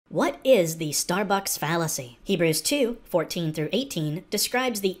What is the Starbucks fallacy? Hebrews 2:14-18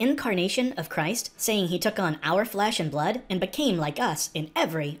 describes the incarnation of Christ, saying he took on our flesh and blood and became like us in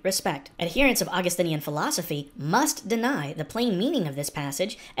every respect. Adherents of Augustinian philosophy must deny the plain meaning of this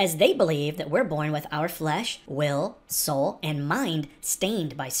passage, as they believe that we're born with our flesh, will, soul, and mind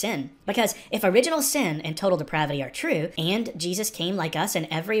stained by sin. Because if original sin and total depravity are true, and Jesus came like us in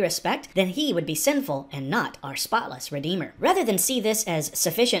every respect, then he would be sinful and not our spotless Redeemer. Rather than see this as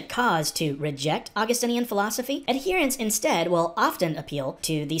sufficient cause to reject Augustinian philosophy, adherents instead will often appeal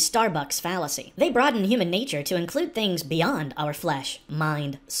to the Starbucks fallacy. They broaden human nature to include things beyond our flesh,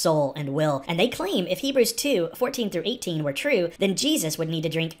 mind, soul, and will, and they claim if Hebrews 2:14-18 were true, then Jesus would need to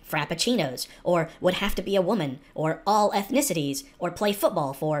drink frappuccinos, or would have to be a woman, or all ethnicities, or play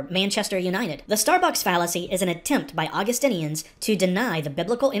football for Manchester United. The Starbucks fallacy is an attempt by Augustinians to deny the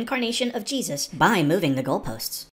biblical incarnation of Jesus by moving the goalposts.